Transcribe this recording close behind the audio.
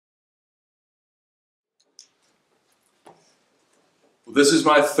This is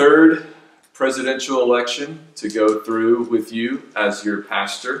my third presidential election to go through with you as your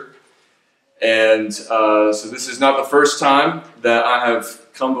pastor. And so this is not the first time that I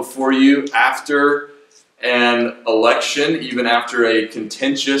have come before you after an election, even after a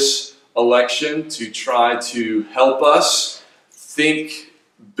contentious election, to try to help us think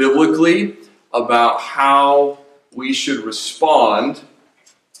biblically about how we should respond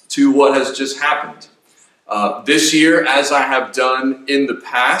to what has just happened. This year, as I have done in the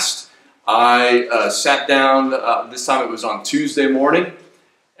past, I sat down, this time it was on Tuesday morning,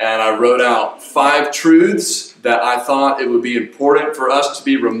 and I wrote out 5 truths that I thought it would be important for us to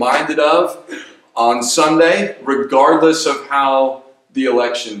be reminded of on Sunday, regardless of how the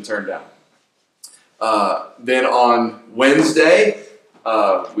election turned out. Then on Wednesday,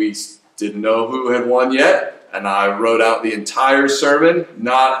 we didn't know who had won yet, and I wrote out the entire sermon,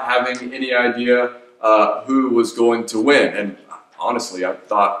 not having any idea who was going to win. And honestly, I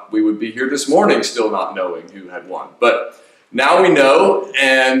thought we would be here this morning still not knowing who had won. But now we know,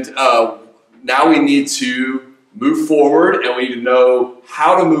 and now we need to move forward, and we need to know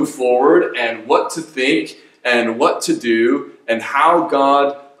how to move forward and what to think and what to do and how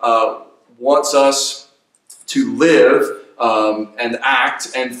God wants us to live and act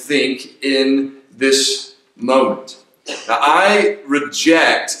and think in this moment. Now, I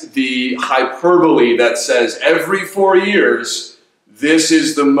reject the hyperbole that says every 4 years, this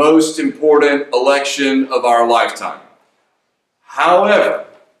is the most important election of our lifetime. However,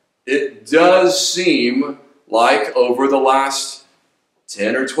 it does seem like over the last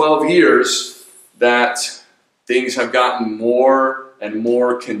 10 or 12 years that things have gotten more and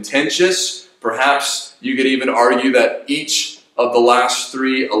more contentious. Perhaps you could even argue that each of the last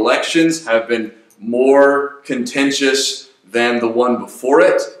 3 elections have been more contentious than the one before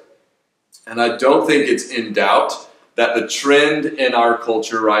it. And I don't think it's in doubt that the trend in our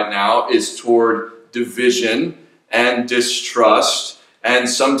culture right now is toward division and distrust and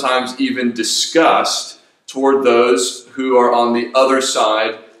sometimes even disgust toward those who are on the other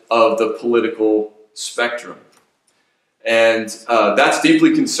side of the political spectrum. And that's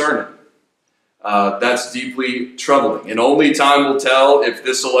deeply concerning. That's deeply troubling. And only time will tell if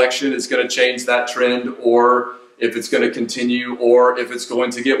this election is going to change that trend, or if it's going to continue, or if it's going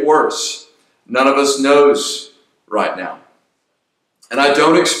to get worse. None of us knows right now. And I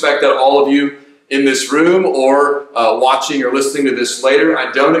don't expect that all of you in this room or watching or listening to this later,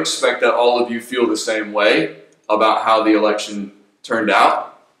 I don't expect that all of you feel the same way about how the election turned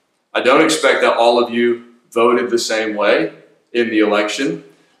out. I don't expect that all of you voted the same way in the election.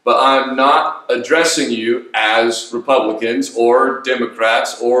 But I'm not addressing you as Republicans or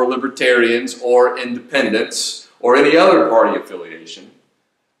Democrats or Libertarians or Independents or any other party affiliation.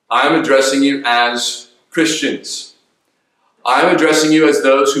 I'm addressing you as Christians. I'm addressing you as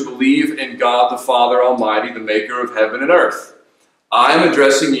those who believe in God the Father Almighty, the maker of heaven and earth. I'm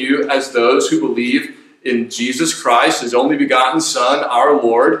addressing you as those who believe in Jesus Christ, his only begotten Son, our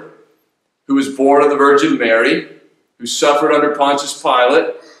Lord, who was born of the Virgin Mary, who suffered under Pontius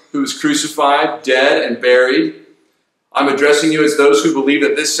Pilate, who was crucified, dead, and buried. I'm addressing you as those who believe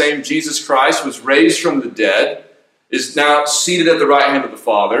that this same Jesus Christ was raised from the dead, is now seated at the right hand of the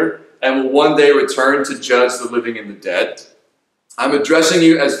Father, and will one day return to judge the living and the dead. I'm addressing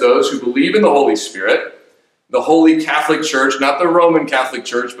you as those who believe in the Holy Spirit, the Holy Catholic Church, not the Roman Catholic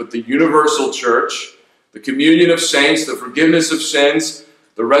Church, but the universal church, the communion of saints, the forgiveness of sins,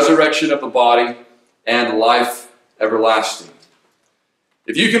 the resurrection of the body, and life everlasting.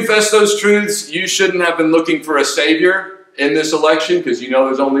 If you confess those truths, you shouldn't have been looking for a Savior in this election, because you know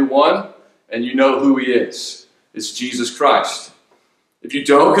there's only one, and you know who he is. It's Jesus Christ. If you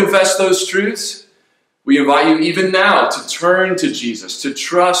don't confess those truths, we invite you even now to turn to Jesus, to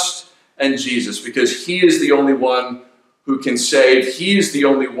trust in Jesus, because he is the only one who can save. He is the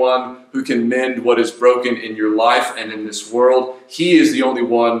only one who can mend what is broken in your life and in this world. He is the only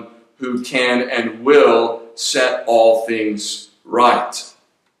one who can and will set all things right.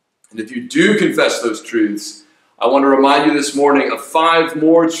 And if you do confess those truths, I want to remind you this morning of 5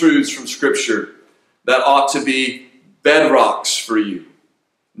 more truths from Scripture that ought to be bedrocks for you,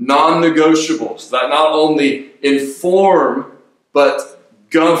 non-negotiables, that not only inform but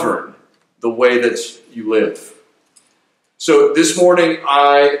govern the way that you live. So this morning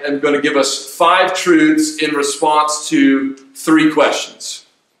I am going to give us 5 truths in response to 3 questions.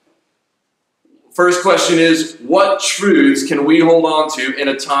 First question is, what truths can we hold on to in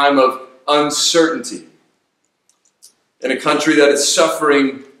a time of uncertainty? In a country that is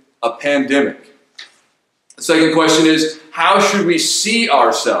suffering a pandemic. The second question is, how should we see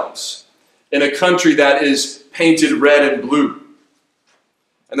ourselves in a country that is painted red and blue?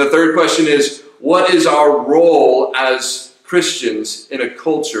 And the third question is, what is our role as Christians in a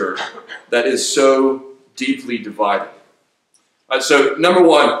culture that is so deeply divided? So number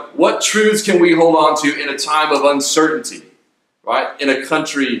one, what truths can we hold on to in a time of uncertainty, right? In a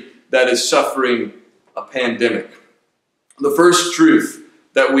country that is suffering a pandemic. The first truth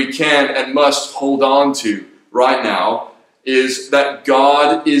that we can and must hold on to right now is that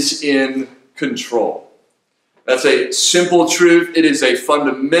God is in control. That's a simple truth. It is a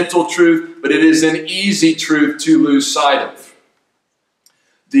fundamental truth, but it is an easy truth to lose sight of.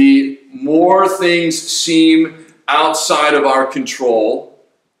 The more things seem outside of our control,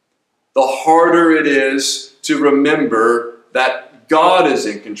 the harder it is to remember that God is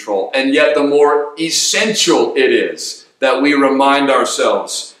in control. And yet the more essential it is that we remind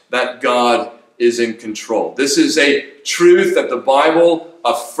ourselves that God is in control. This is a truth that the Bible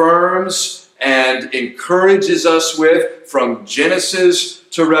affirms and encourages us with from Genesis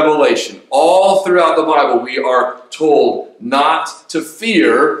to Revelation. All throughout the Bible we are told not to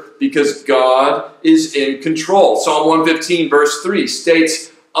fear because God is in control. Psalm 115 verse 3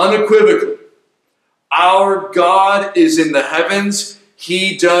 states unequivocally, our God is in the heavens.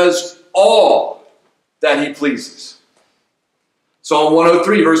 He does all that he pleases. Psalm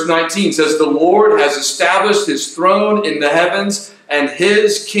 103 verse 19 says, the Lord has established his throne in the heavens, and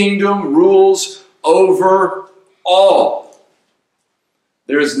his kingdom rules over all.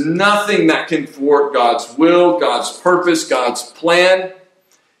 There is nothing that can thwart God's will, God's purpose, God's plan.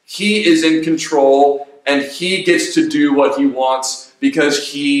 He is in control, and he gets to do what he wants because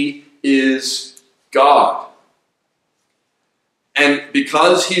he is God. And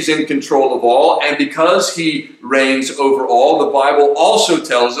because he's in control of all, and because he reigns over all, the Bible also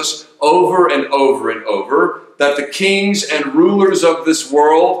tells us over and over and over that the kings and rulers of this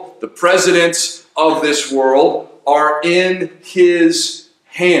world, the presidents of this world, are in his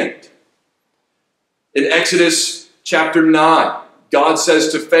hand. In Exodus chapter 9, God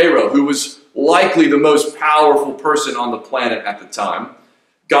says to Pharaoh, who was likely the most powerful person on the planet at the time,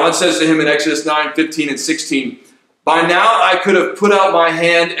 God says to him in Exodus 9, 15 and 16, by now I could have put out my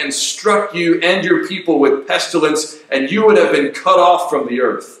hand and struck you and your people with pestilence, and you would have been cut off from the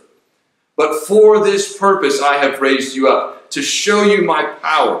earth. But for this purpose I have raised you up, to show you my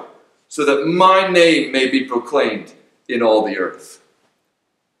power, so that my name may be proclaimed in all the earth.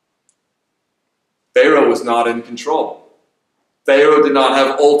 Pharaoh was not in control. Pharaoh did not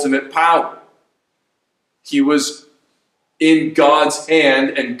have ultimate power. He was in God's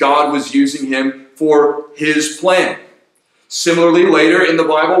hand, and God was using him for his plan. Similarly, later in the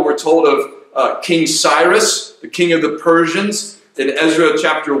Bible, we're told of King Cyrus, the king of the Persians, in Ezra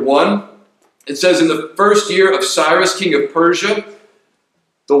chapter 1. It says, in the first year of Cyrus, king of Persia,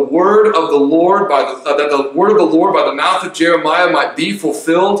 the word of the Lord that the word of the Lord by the mouth of Jeremiah might be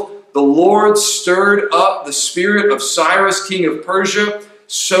fulfilled. The Lord stirred up the spirit of Cyrus, king of Persia,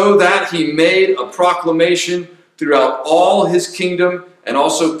 so that he made a proclamation throughout all his kingdom and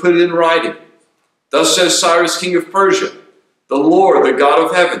also put it in writing. Thus says Cyrus, king of Persia, the Lord, the God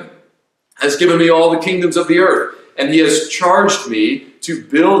of heaven, has given me all the kingdoms of the earth, and he has charged me to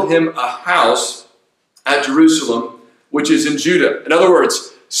build him a house at Jerusalem, which is in Judah. In other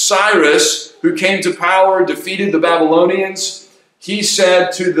words, Cyrus, who came to power, defeated the Babylonians, he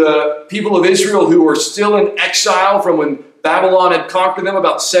said to the people of Israel who were still in exile from when Babylon had conquered them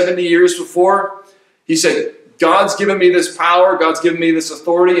about 70 years before, he said, God's given me this power, God's given me this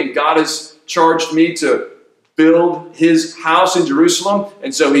authority, and God has charged me to build his house in Jerusalem.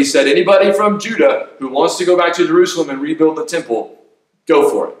 And so he said, anybody from Judah who wants to go back to Jerusalem and rebuild the temple, go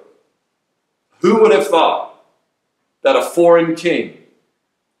for it. Who would have thought that a foreign king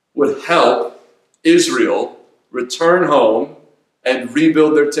would help Israel return home and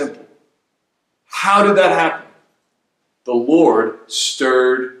rebuild their temple? How did that happen? The Lord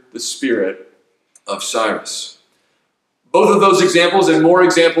stirred the spirit of Cyrus. Both of those examples and more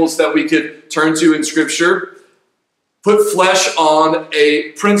examples that we could turn to in Scripture put flesh on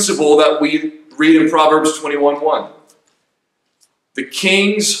a principle that we read in Proverbs 21:1. The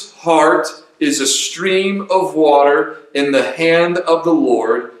king's heart is a stream of water in the hand of the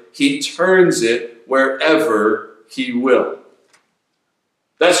Lord. He turns it wherever he will.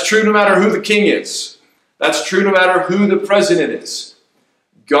 That's true no matter who the king is. That's true no matter who the president is.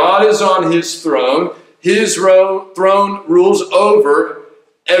 God is on his throne. His throne rules over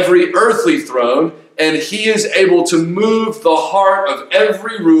every earthly throne, and he is able to move the heart of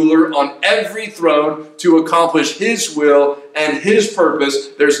every ruler on every throne to accomplish his will and his purpose.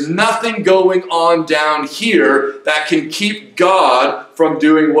 There's nothing going on down here that can keep God from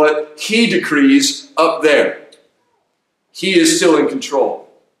doing what he decrees up there. He is still in control.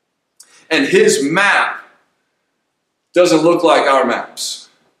 And his map doesn't look like our maps.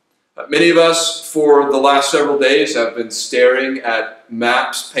 Many of us, for the last several days, have been staring at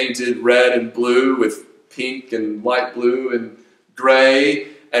maps painted red and blue with pink and light blue and gray,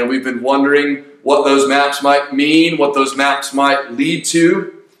 and we've been wondering what those maps might mean, what those maps might lead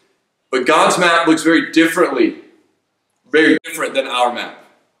to. But God's map looks very different than our map.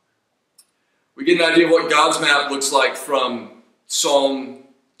 We get an idea of what God's map looks like from Psalm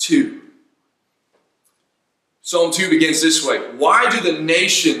 2. Psalm 2 begins this way: "Why do the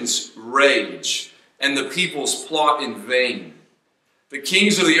nations rage and the peoples plot in vain? The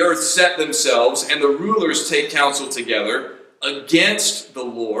kings of the earth set themselves, and the rulers take counsel together against the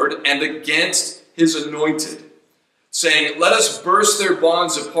Lord and against his anointed, saying, 'Let us burst their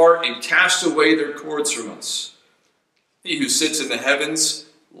bonds apart and cast away their cords from us.' He who sits in the heavens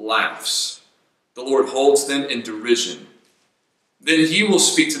laughs. The Lord holds them in derision. Then he will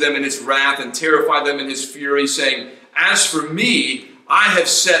speak to them in his wrath and terrify them in his fury, saying, 'As for me, I have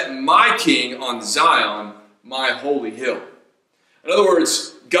set my king on Zion, my holy hill.'" In other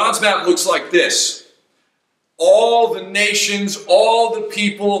words, God's map looks like this: all the nations, all the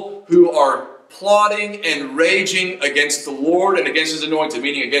people who are plotting and raging against the Lord and against his anointed,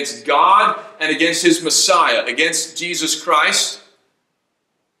 meaning against God and against his Messiah, against Jesus Christ,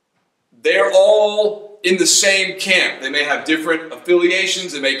 they're all in the same camp. They may have different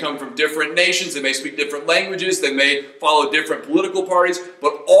affiliations, they may come from different nations, they may speak different languages, they may follow different political parties,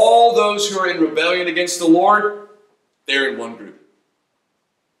 but all those who are in rebellion against the Lord, they're in one group.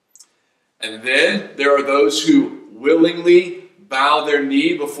 And then there are those who willingly bow their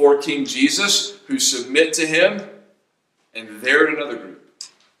knee before King Jesus, who submit to him, and they're in another group.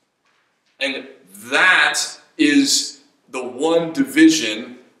 And that is the one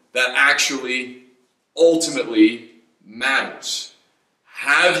division that actually ultimately matters.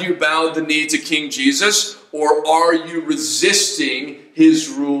 Have you bowed the knee to King Jesus, or are you resisting his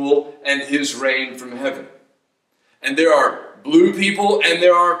rule and his reign from heaven? And there are blue people and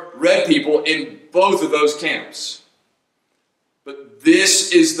there are red people in both of those camps. But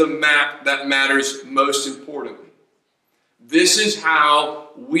this is the map that matters most importantly. This is how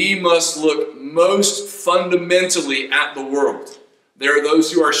we must look most fundamentally at the world. There are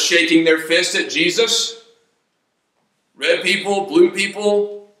those who are shaking their fist at Jesus. Red people, blue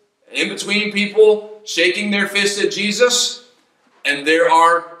people, in-between people shaking their fist at Jesus. And there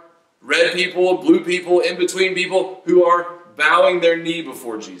are red people, blue people, in-between people who are bowing their knee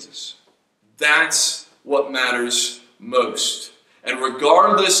before Jesus. That's what matters most. And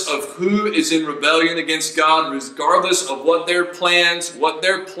regardless of who is in rebellion against God, regardless of what their plans, what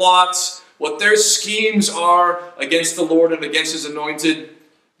their plots, what their schemes are against the Lord and against his anointed,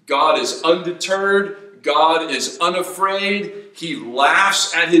 God is undeterred. God is unafraid. He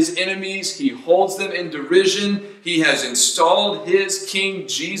laughs at his enemies. He holds them in derision. He has installed his King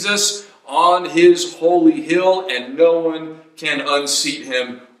Jesus on his holy hill, and no one can unseat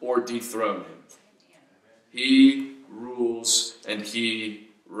him or dethrone him. He rules and he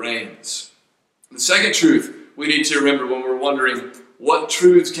reigns. The second truth we need to remember when we're wondering, what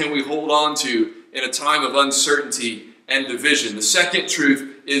truths can we hold on to in a time of uncertainty and division? The second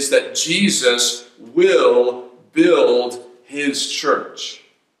truth is that Jesus will build his church,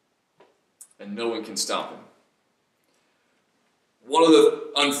 and no one can stop him. One of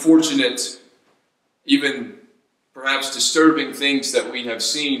the unfortunate, even perhaps disturbing things that we have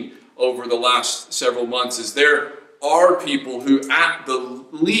seen over the last several months is there are people who at the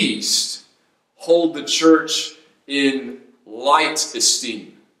least hold the church in light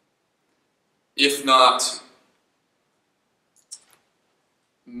esteem, if not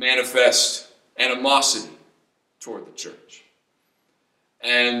manifest animosity toward the church.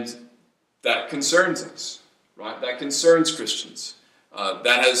 And that concerns us, right? That concerns Christians.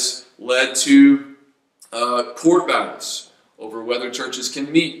 That has led to court battles over whether churches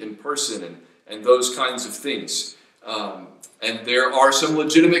can meet in person and those kinds of things. And there are some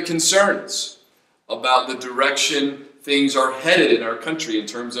legitimate concerns about the direction things are headed in our country in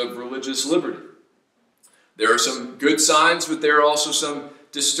terms of religious liberty. There are some good signs, but there are also some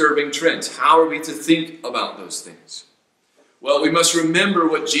disturbing trends. How are we to think about those things? Well, we must remember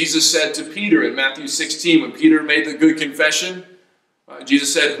what Jesus said to Peter in Matthew 16 when Peter made the good confession.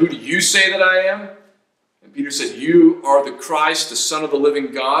 Jesus said, "Who do you say that I am?" And Peter said, "You are the Christ, the Son of the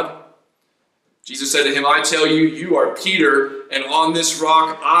living God." Jesus said to him, "I tell you, you are Peter, and on this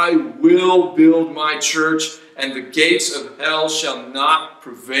rock I will build my church, and the gates of hell shall not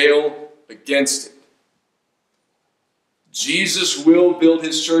prevail against it." Jesus will build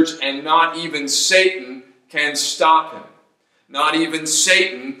his church, and not even Satan can stop him. Not even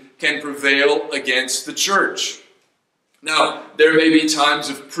Satan can prevail against the church. Now, there may be times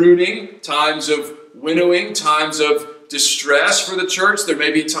of pruning, times of winnowing, times of distress for the church. There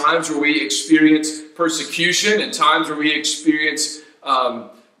may be times where we experience persecution and times where we experience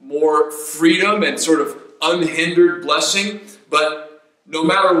more freedom and sort of unhindered blessing. But no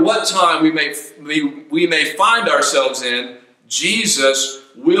matter what time we may find ourselves in, Jesus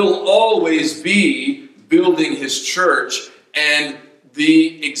will always be building his church, and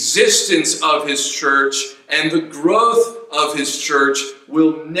the existence of his church and the growth of his church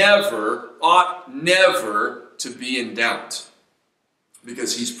will never, ought never to be in doubt,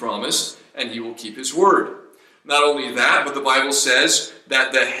 because he's promised and he will keep his word. Not only that, but the Bible says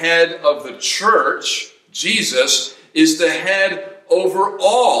that the head of the church, Jesus, is the head over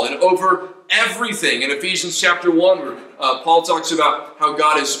all and over everything. In Ephesians chapter 1, where Paul talks about how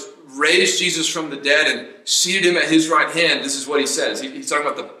God has raised Jesus from the dead and seated him at his right hand, this is what he says. He's talking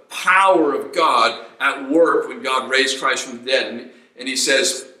about the power of God at work when God raised Christ from the dead. And he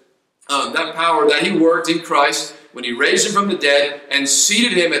says that power that he worked in Christ when he raised him from the dead and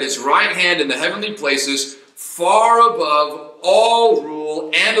seated him at his right hand in the heavenly places, far above all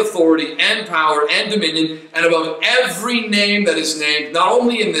rule and authority and power and dominion, and above every name that is named, not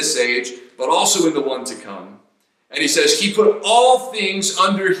only in this age, but also in the one to come. And he says he put all things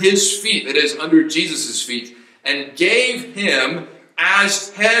under his feet, that is, under Jesus' feet, and gave him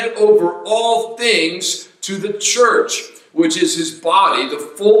as head over all things to the church, which is his body, the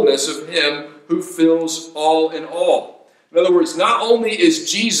fullness of him who fills all in all. In other words, not only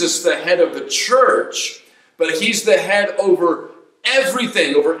is Jesus the head of the church, but he's the head over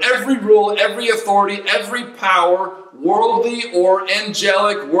everything, over every rule, every authority, every power, worldly or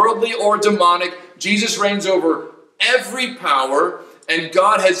angelic, worldly or demonic. Jesus reigns over every power, and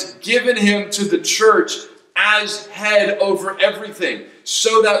God has given him to the church as head over everything,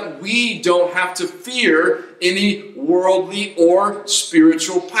 so that we don't have to fear any worldly or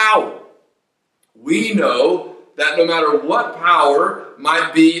spiritual power. We know that no matter what power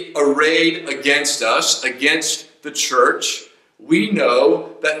might be arrayed against us, against the church, we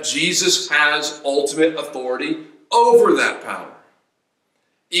know that Jesus has ultimate authority over that power.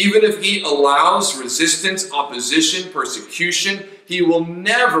 Even if he allows resistance, opposition, persecution, he will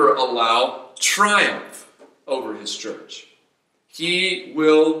never allow triumph over his church. He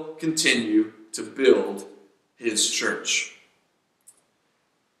will continue to build his church,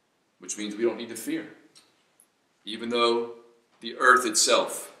 which means we don't need to fear, even though the earth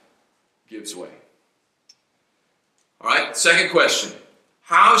itself gives way. All right, second question.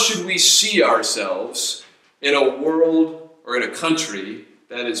 How should we see ourselves in a world or in a country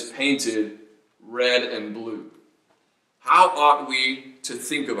that is painted red and blue? How ought we to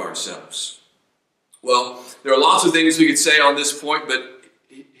think of ourselves? Well, there are lots of things we could say on this point, but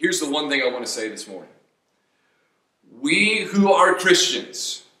here's the one thing I want to say this morning. We who are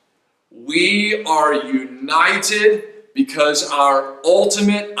Christians, we are united because our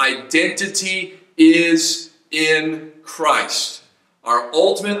ultimate identity is in Christ. Our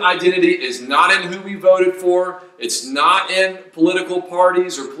ultimate identity is not in who we voted for. It's not in political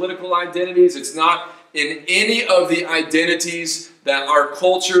parties or political identities. It's not in any of the identities that our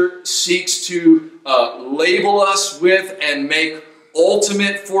culture seeks to label us with and make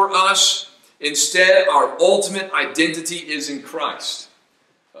ultimate for us. Instead, our ultimate identity is in Christ.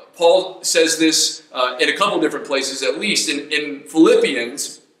 Paul says this in a couple different places, at least. In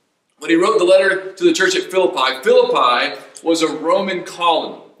Philippians, when he wrote the letter to the church at Philippi, Philippi was a Roman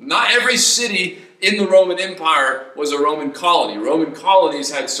colony. Not every city in the Roman Empire was a Roman colony. Roman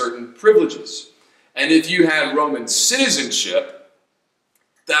colonies had certain privileges. And if you had Roman citizenship,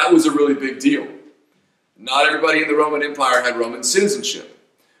 that was a really big deal. Not everybody in the Roman Empire had Roman citizenship.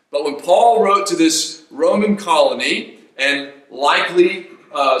 But when Paul wrote to this Roman colony, and likely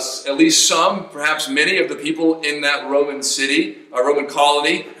at least some, perhaps many of the people in that Roman city, a Roman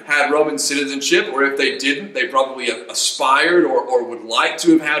colony, had Roman citizenship, or if they didn't, they probably aspired or would like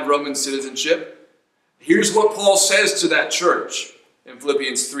to have had Roman citizenship. Here's what Paul says to that church in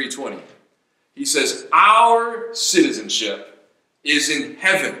Philippians 3:20. He says, our citizenship is in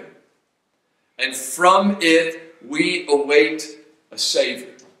heaven, and from it we await a Savior.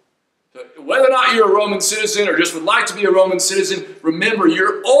 Whether or not you're a Roman citizen or just would like to be a Roman citizen, remember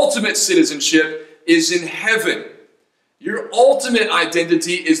your ultimate citizenship is in heaven. Your ultimate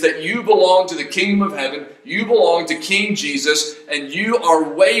identity is that you belong to the kingdom of heaven, you belong to King Jesus, and you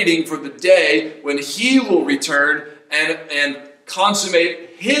are waiting for the day when he will return and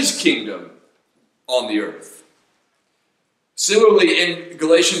consummate his kingdom on the earth. Similarly, in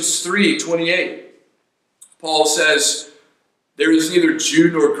Galatians 3:28, Paul says, There is neither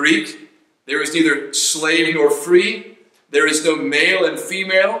Jew nor Greek. There is neither slave nor free. There is no male and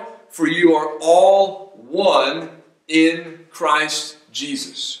female, for you are all one in Christ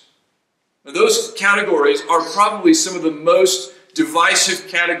Jesus. Now, those categories are probably some of the most divisive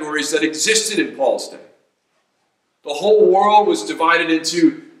categories that existed in Paul's day. The whole world was divided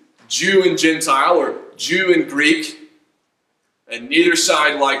into Jew and Gentile, or Jew and Greek, and neither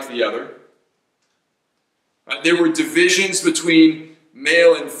side liked the other. There were divisions between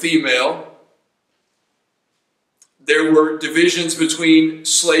male and female. There were divisions between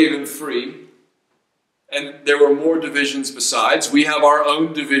slave and free. And there were more divisions besides. We have our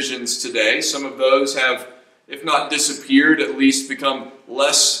own divisions today. Some of those have, if not disappeared, at least become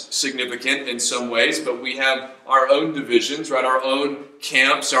less significant in some ways. But we have our own divisions, right? Our own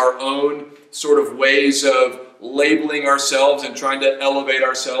camps, our own sort of ways of labeling ourselves and trying to elevate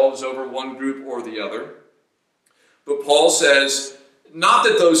ourselves over one group or the other. But Paul says, not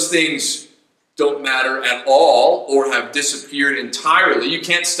that those things don't matter at all or have disappeared entirely. You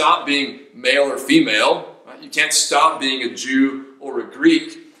can't stop being male or female. Right? You can't stop being a Jew or a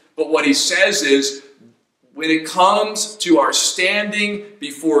Greek. But what he says is, when it comes to our standing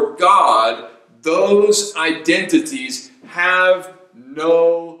before God, those identities have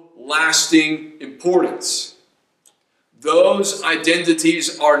no lasting importance. Those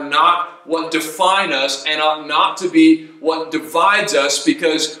identities are not what define us and ought not to be what divides us,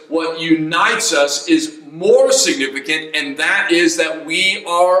 because what unites us is more significant, and that is that we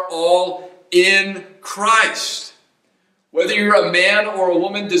are all in Christ. Whether you're a man or a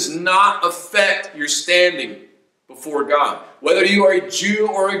woman does not affect your standing before God. Whether you are a Jew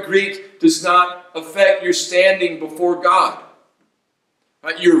or a Greek does not affect your standing before God.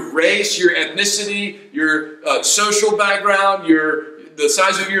 Your race, your ethnicity, your social background, the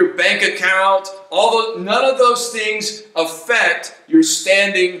size of your bank account, none of those things affect your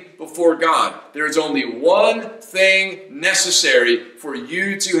standing before God. There is only one thing necessary for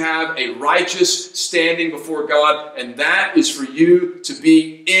you to have a righteous standing before God, and that is for you to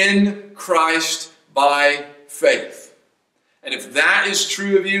be in Christ by faith. And if that is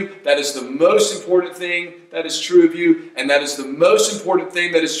true of you, that is the most important thing that is true of you, and that is the most important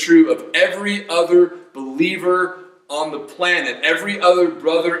thing that is true of every other believer on the planet, every other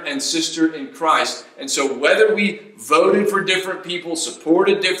brother and sister in Christ. And so whether we voted for different people,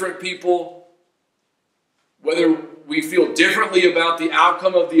 supported different people, whether we feel differently about the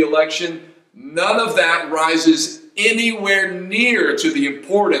outcome of the election, none of that rises anywhere near to the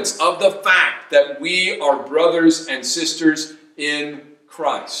importance of the fact that we are brothers and sisters in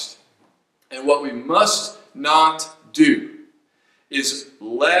Christ. And what we must not do is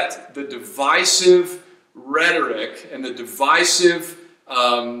let the divisive rhetoric and the divisive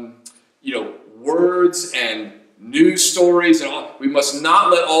words and news stories and all, we must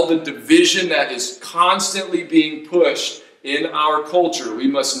not let all the division that is constantly being pushed in our culture, we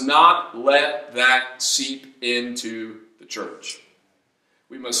must not let that seep into the church.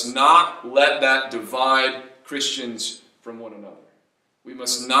 We must not let that divide Christians from one another. We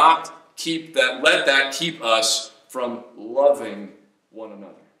must not let that keep us from loving one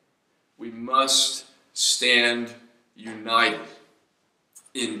another. We must stand united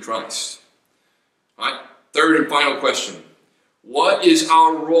in Christ. All right? Third and final question. What is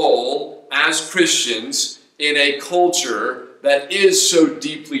our role as Christians in a culture that is so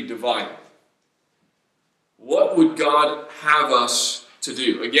deeply divided? What would God have us to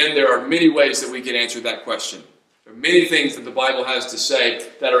do? Again, there are many ways that we can answer that question. There are many things that the Bible has to say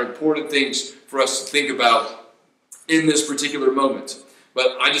that are important things for us to think about in this particular moment.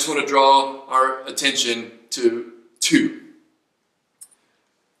 But I just want to draw our attention to two.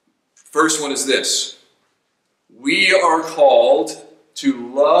 First one is this. We are called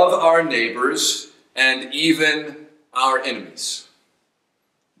to love our neighbors and even our enemies.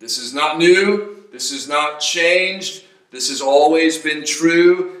 This is not new. This is not changed. This has always been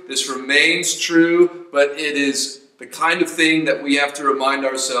true. This remains true. But it is the kind of thing that we have to remind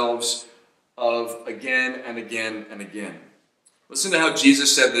ourselves of again and again and again. Listen to how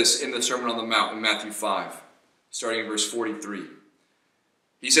Jesus said this in the Sermon on the Mount in Matthew 5, starting in verse 43.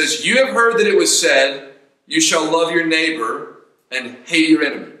 He says, "You have heard that it was said, 'You shall love your neighbor and hate your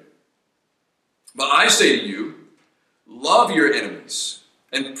enemy.' But I say to you, love your enemies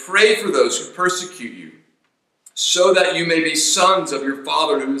and pray for those who persecute you, so that you may be sons of your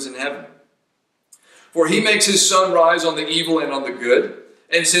Father who is in heaven. For he makes his sun rise on the evil and on the good,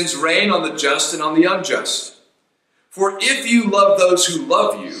 and sends rain on the just and on the unjust. For if you love those who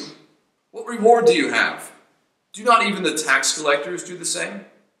love you, what reward do you have? Do not even the tax collectors do the same?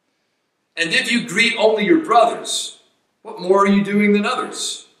 And if you greet only your brothers, What more are you doing than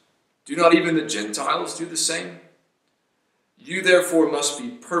others? Do not even the Gentiles do the same? You therefore must be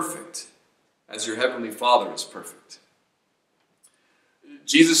perfect, as your heavenly Father is perfect.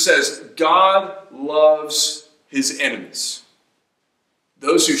 Jesus says God loves his enemies.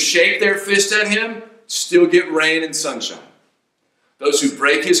 Those who shake their fist at him still get rain and sunshine. Those who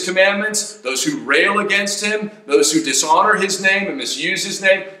break his commandments, those who rail against him, those who dishonor his name and misuse his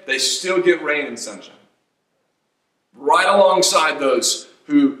name, they still get rain and sunshine. Right alongside those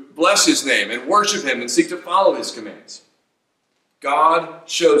who bless his name and worship him and seek to follow his commands. God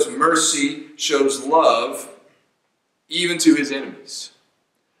shows mercy, shows love, even to his enemies.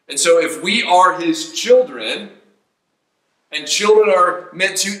 And so if we are his children, and children are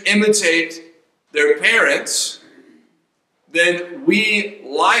meant to imitate their parents, then we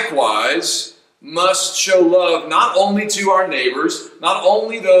likewise must show love not only to our neighbors, not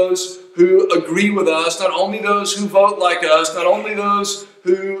only those who agree with us, not only those who vote like us, not only those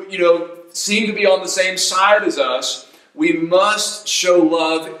who, seem to be on the same side as us. We must show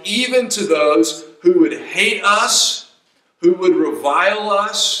love even to those who would hate us, who would revile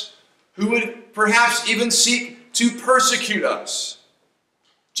us, who would perhaps even seek to persecute us.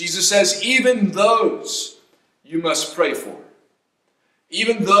 Jesus says, even those you must pray for.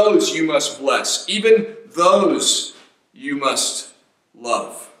 Even those you must bless. Even those you must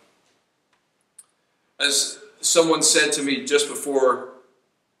love. As someone said to me just before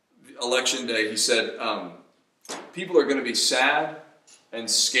election day, he said, people are going to be sad and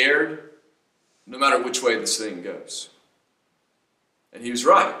scared no matter which way this thing goes. And he was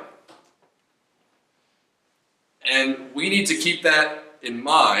right. And we need to keep that in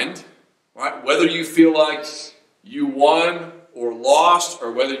mind, right? Whether you feel like you won or lost,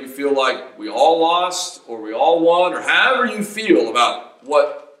 or whether you feel like we all lost or we all won, or however you feel about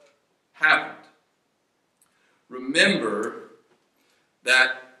what happened. Remember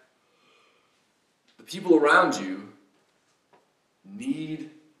that the people around you need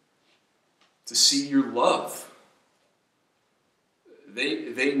to see your love.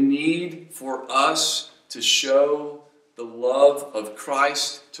 They need for us to show the love of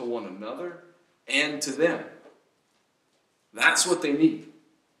Christ to one another and to them. That's what they need.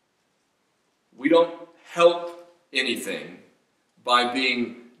 We don't help anything by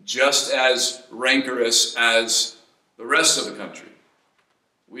being just as rancorous as the rest of the country.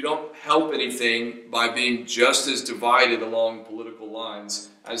 We don't help anything by being just as divided along political lines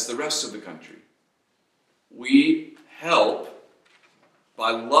as the rest of the country. We help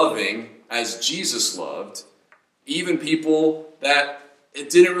by loving as Jesus loved, even people that it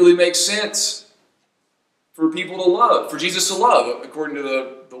didn't really make sense for people to love, for Jesus to love, according to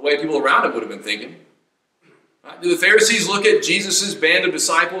the way people around him would have been thinking. Right? Do the Pharisees look at Jesus' band of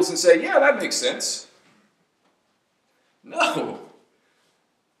disciples and say, yeah, that makes sense? No.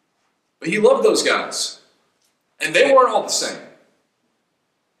 But he loved those guys. And they weren't all the same.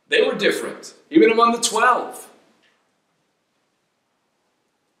 They were different, even among the 12.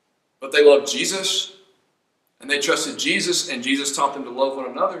 But they loved Jesus, and they trusted Jesus, and Jesus taught them to love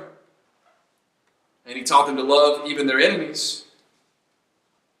one another. And he taught them to love even their enemies.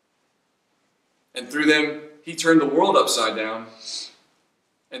 And through them, he turned the world upside down.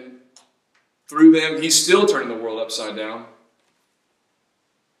 And through them, he's still turning the world upside down.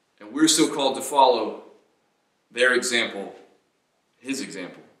 And we're still called to follow their example, his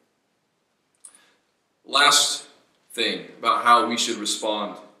example. Last thing about how we should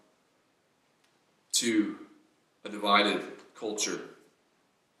respond to a divided culture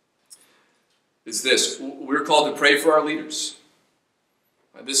is this. We're called to pray for our leaders.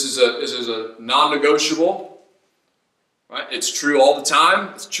 This is a non-negotiable. Right? It's true all the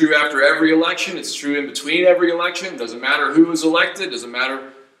time. It's true after every election. It's true in between every election. It doesn't matter who is elected. It doesn't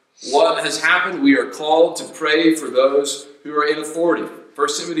matter what has happened. We are called to pray for those who are in authority. 1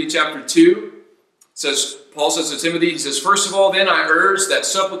 Timothy chapter 2 says, Paul says to Timothy, he says, first of all, then I urge that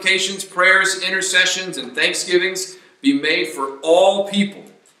supplications, prayers, intercessions, and thanksgivings be made for all people,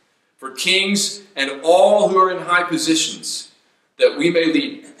 for kings and all who are in high positions, that we may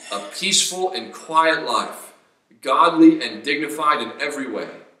lead a peaceful and quiet life, godly and dignified in every way.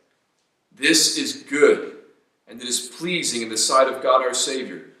 This is good, and it is pleasing in the sight of God our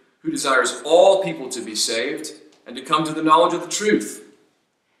Savior, who desires all people to be saved and to come to the knowledge of the truth.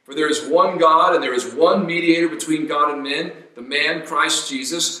 For there is one God, and there is one mediator between God and men, the man Christ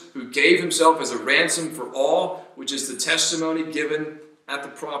Jesus, who gave himself as a ransom for all, which is the testimony given at the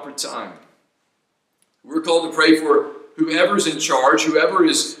proper time. We're called to pray for whoever's in charge, whoever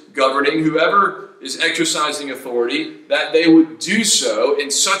is governing, whoever is exercising authority, that they would do so in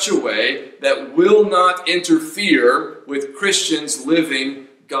such a way that will not interfere with Christians living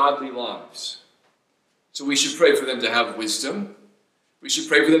godly lives. So we should pray for them to have wisdom. We should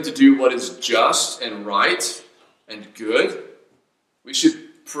pray for them to do what is just and right and good. We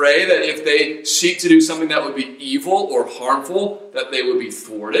should pray that if they seek to do something that would be evil or harmful, that they would be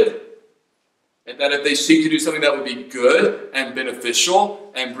thwarted. And that if they seek to do something that would be good and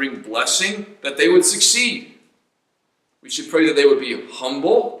beneficial and bring blessing, that they would succeed. We should pray that they would be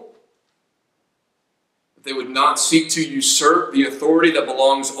humble, that they would not seek to usurp the authority that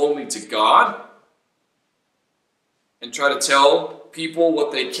belongs only to God, and try to tell people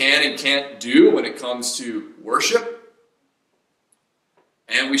what they can and can't do when it comes to worship.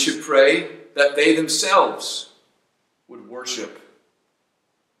 And we should pray that they themselves would worship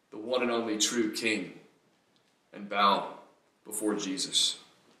the one and only true King and bow before Jesus.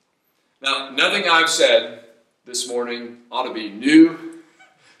 Now, nothing I've said this morning ought to be new,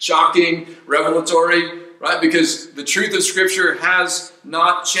 shocking, revelatory, right? Because the truth of Scripture has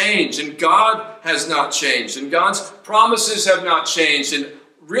not changed, and God has not changed, and God's promises have not changed, and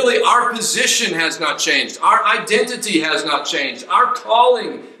really our position has not changed. Our identity has not changed. Our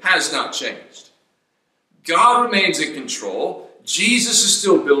calling has not changed. God remains in control. Jesus is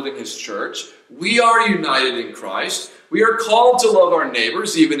still building his church. We are united in Christ. We are called to love our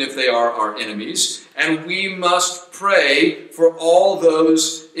neighbors, even if they are our enemies. And we must pray for all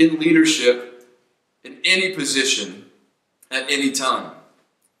those in leadership in any position at any time.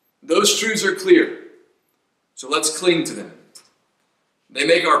 Those truths are clear. So let's cling to them. They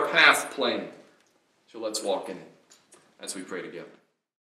make our path plain. So let's walk in it as we pray together.